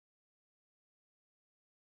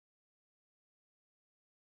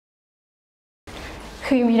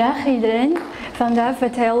Goedemiddag iedereen. Vandaag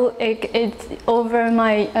vertel ik iets over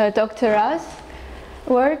mijn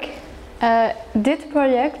doctoraatswerk. Dit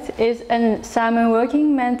project is een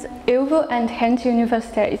samenwerking met ILVO en Gent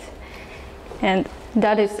Universiteit. And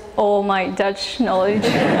that is all my Dutch knowledge.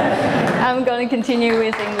 I'm going to continue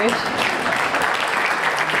with English.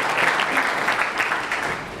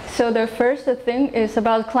 So the first thing is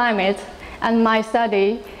about climate, and my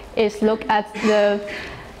study is look at the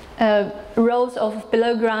roles of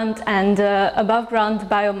below ground and above ground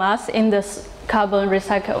biomass in this carbon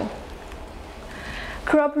recycle.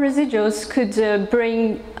 Crop residuals could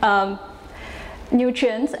bring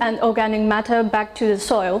nutrients and organic matter back to the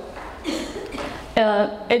soil.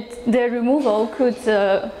 Their removal could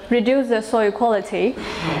reduce the soil quality,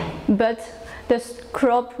 but the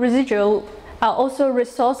crop residual are also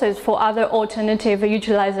resources for other alternative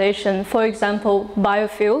utilization, for example,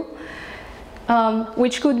 biofuel,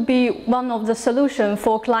 which could be one of the solutions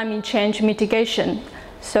for climate change mitigation.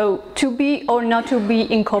 So to be or not to be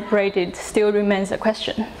incorporated still remains a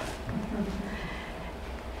question.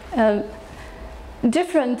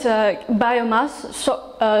 Different biomass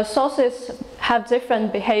sources have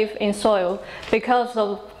different behavior in soil because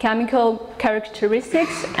of chemical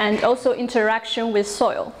characteristics and also interaction with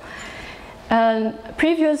soil.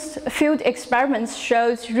 Previous field experiments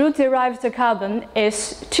shows root-derived carbon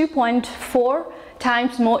is 2.4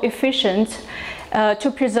 times more efficient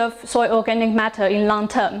to preserve soil organic matter in long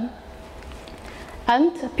term.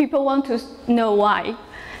 And people want to know why.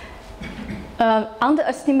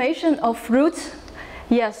 Underestimation of roots,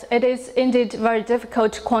 yes, it is indeed very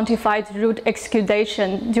difficult to quantify root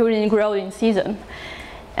exudation during growing season.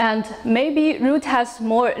 And maybe root has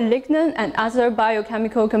more lignin and other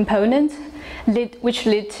biochemical components which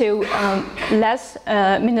lead to less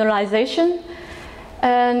mineralization,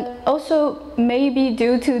 and also maybe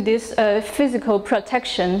due to this physical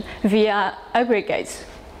protection via aggregates.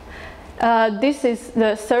 This is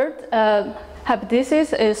the third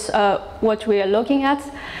hypothesis is what we are looking at.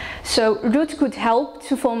 So root could help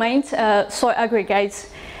to foment soil aggregates,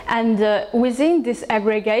 and within these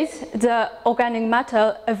aggregates the organic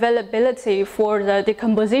matter availability for the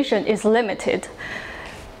decomposition is limited,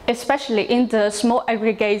 especially in the small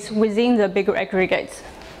aggregates within the bigger aggregates.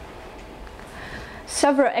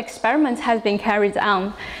 Several experiments have been carried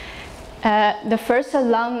on. The first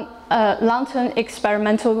long-term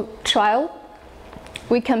experimental trial,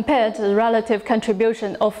 we compared the relative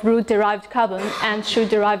contribution of root-derived carbon and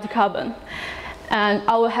shoot-derived carbon. And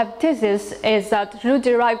our hypothesis is that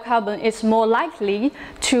root-derived carbon is more likely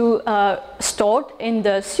to stored in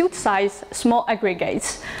the shoot-size small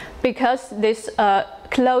aggregates because this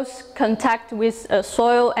close contact with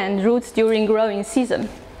soil and roots during growing season.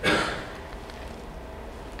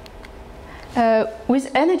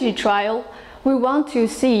 With energy trial, we want to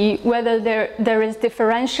see whether there is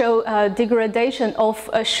differential degradation of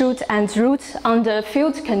shoot and roots under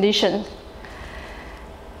field conditions.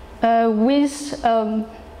 With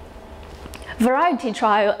variety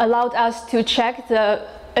trial allowed us to check the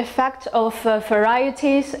effect of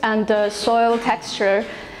varieties and soil texture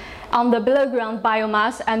on the below ground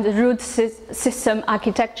biomass and the root system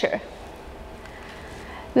architecture.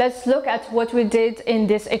 Let's look at what we did in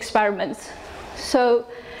this experiment. So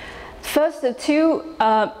first, the two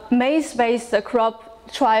maize-based crop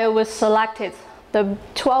trial was selected. The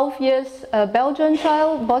 12 years Belgian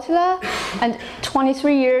trial, Bottila, and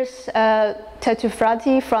 23 years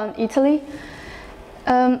Tetufrati from Italy.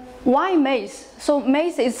 Why maize? So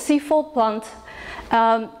maize is C4 plant.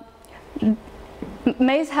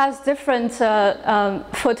 Maize has different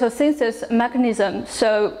photosynthesis mechanism,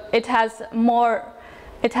 so it has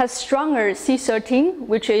stronger C13,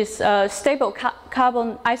 which is a stable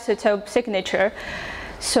carbon isotope signature.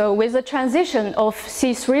 So with the transition of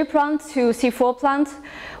C3 plant to C4 plant,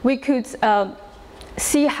 we could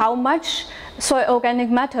see how much soil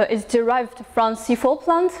organic matter is derived from C4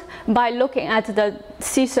 plant by looking at the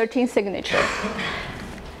C13 signature.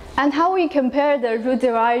 And how we compare the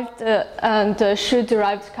root-derived and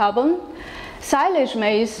shoot-derived carbon. Silage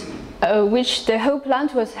maize, which the whole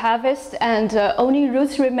plant was harvested and only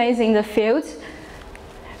roots remains in the field.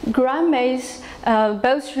 Gram maize,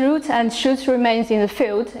 both root and shoots remains in the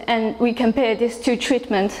field, and we compare these two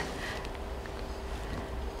treatments.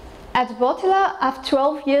 At Bottila, after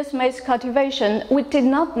 12 years maize cultivation, we did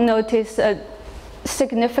not notice a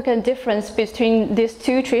significant difference between these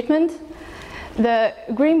two treatments. The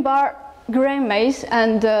green bar grain maize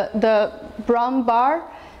and the brown bar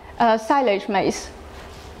silage maize.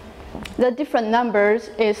 The different numbers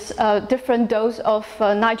is a different dose of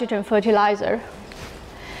nitrogen fertilizer.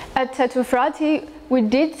 At Tetufrati, we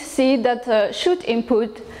did see that shoot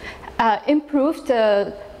input improved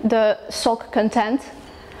the salt content,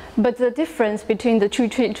 but the difference between the two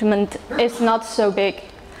treatments is not so big.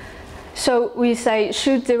 So we say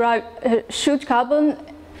shoot carbon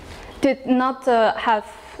did not have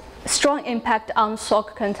strong impact on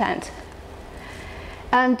salt content.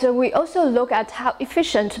 And we also look at how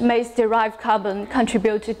efficient maize-derived carbon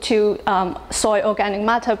contributed to soil organic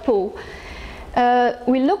matter pool.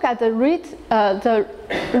 We look at the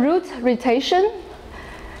root rotation,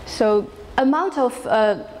 so amount of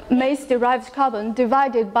maize-derived carbon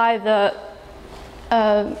divided by the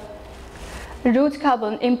root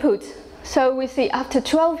carbon input. So we see after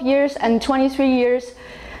 12 years and 23 years,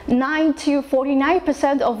 9 to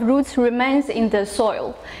 49% of roots remains in the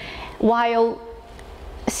soil, while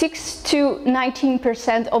 6 to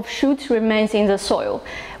 19% of shoots remains in the soil.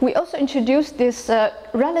 We also introduced this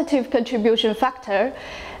relative contribution factor,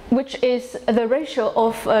 which is the ratio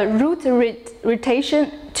of root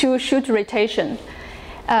rotation to shoot rotation.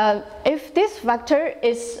 If this factor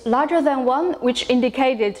is larger than 1, which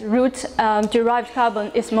indicated root derived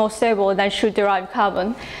carbon is more stable than shoot derived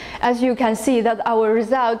carbon, as you can see that our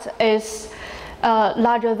result is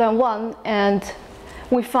larger than 1, and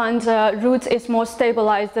we find root is more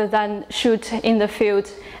stabilized than shoot in the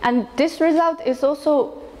field. And this result is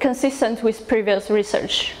also consistent with previous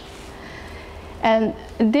research. And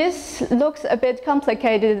this looks a bit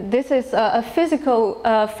complicated. This is a physical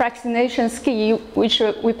fractionation scheme which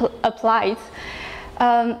we applied.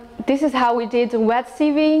 This is how we did wet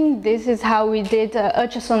sieving. This is how we did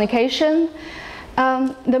ultrasonication.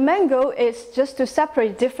 The main goal is just to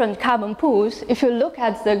separate different carbon pools. If you look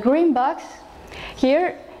at the green box,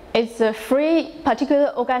 here it's a free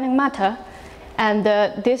particular organic matter, and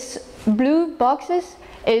this blue boxes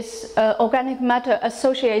is organic matter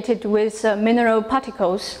associated with mineral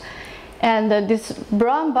particles, and this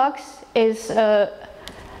brown box is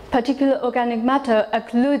particular organic matter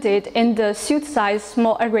occluded in the suit-sized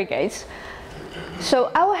small aggregates.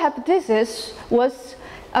 So our hypothesis was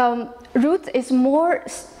root is more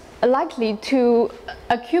likely to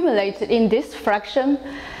accumulate in this fraction.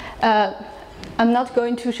 I'm not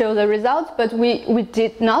going to show the results, but we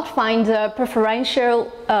did not find a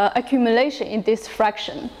preferential accumulation in this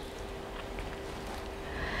fraction.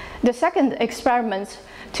 The second experiment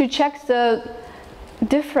to check the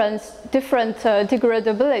different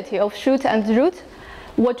degradability of shoot and root,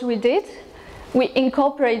 what we did, we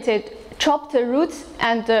incorporated chopped roots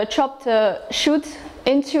and chopped shoots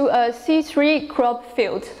into a C3 crop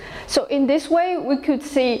field. So in this way, we could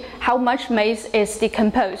see how much maize is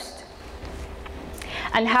decomposed.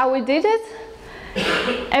 And how we did it?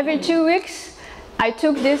 Every 2 weeks, I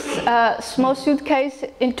took this small suitcase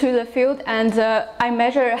into the field, and I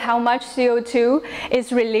measure how much CO2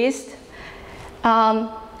 is released. And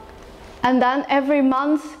then every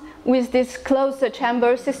month, with this closed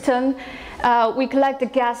chamber system, we collect the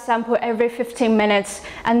gas sample every 15 minutes.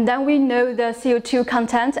 And then we know the CO2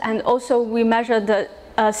 content, and also we measure the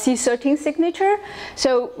C13 signature,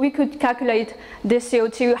 so we could calculate this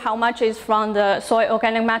CO2, how much is from the soil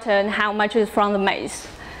organic matter and how much is from the maize.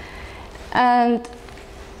 And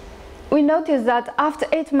we noticed that after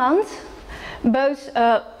 8 months,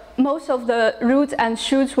 most of the roots and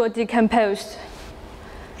shoots were decomposed.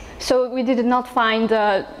 So we did not find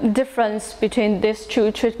a difference between these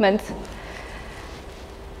two treatments.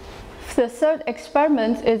 The third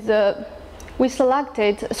experiment is we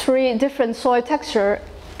selected 3 different soil textures: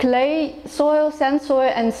 clay soil, sand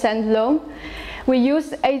soil, and sand loam. We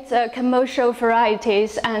used 8 commercial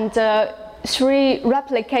varieties and 3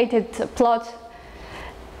 replicated plots.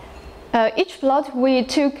 Each plot we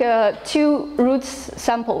took 2 root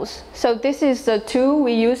samples. So this is the tool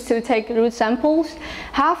we used to take root samples.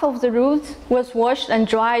 Half of the roots was washed and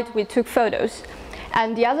dried. We took photos.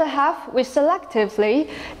 And the other half, we selectively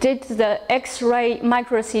did the X-ray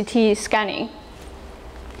micro-CT scanning.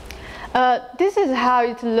 This is how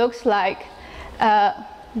it looks like,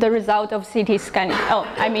 the result of CT scanning.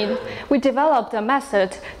 We developed a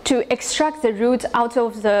method to extract the root out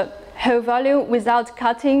of the whole volume without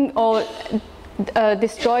cutting or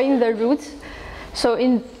destroying the roots.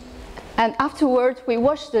 And afterwards, we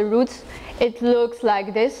wash the roots. It looks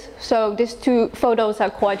like this. So these 2 photos are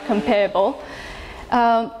quite comparable.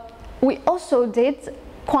 We also did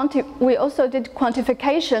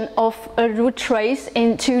quantification of a root trace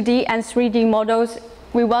in 2D and 3D models.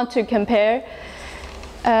 We want to compare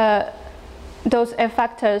those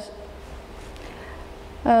factors.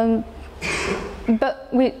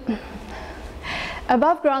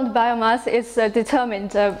 Above ground biomass is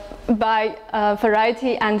determined by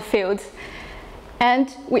variety and field.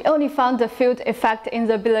 And we only found the field effect in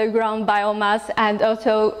the below-ground biomass and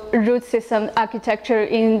also root system architecture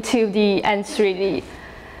in 2D and 3D.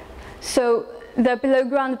 So the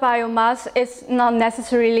below-ground biomass is not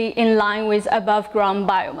necessarily in line with above-ground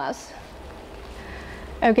biomass.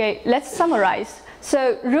 Okay, let's summarize.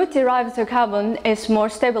 So root-derived carbon is more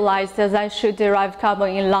stabilized than shoot-derived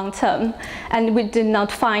carbon in long term, and we did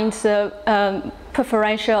not find the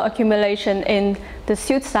preferential accumulation in the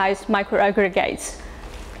shoot-sized microaggregates.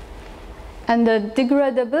 And the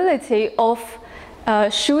degradability of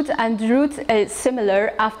shoot and root is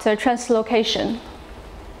similar after translocation.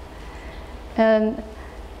 And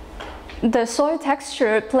the soil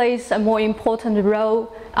texture plays a more important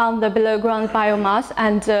role on the below-ground biomass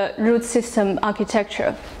and the root system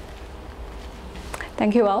architecture.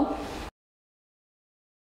 Thank you all.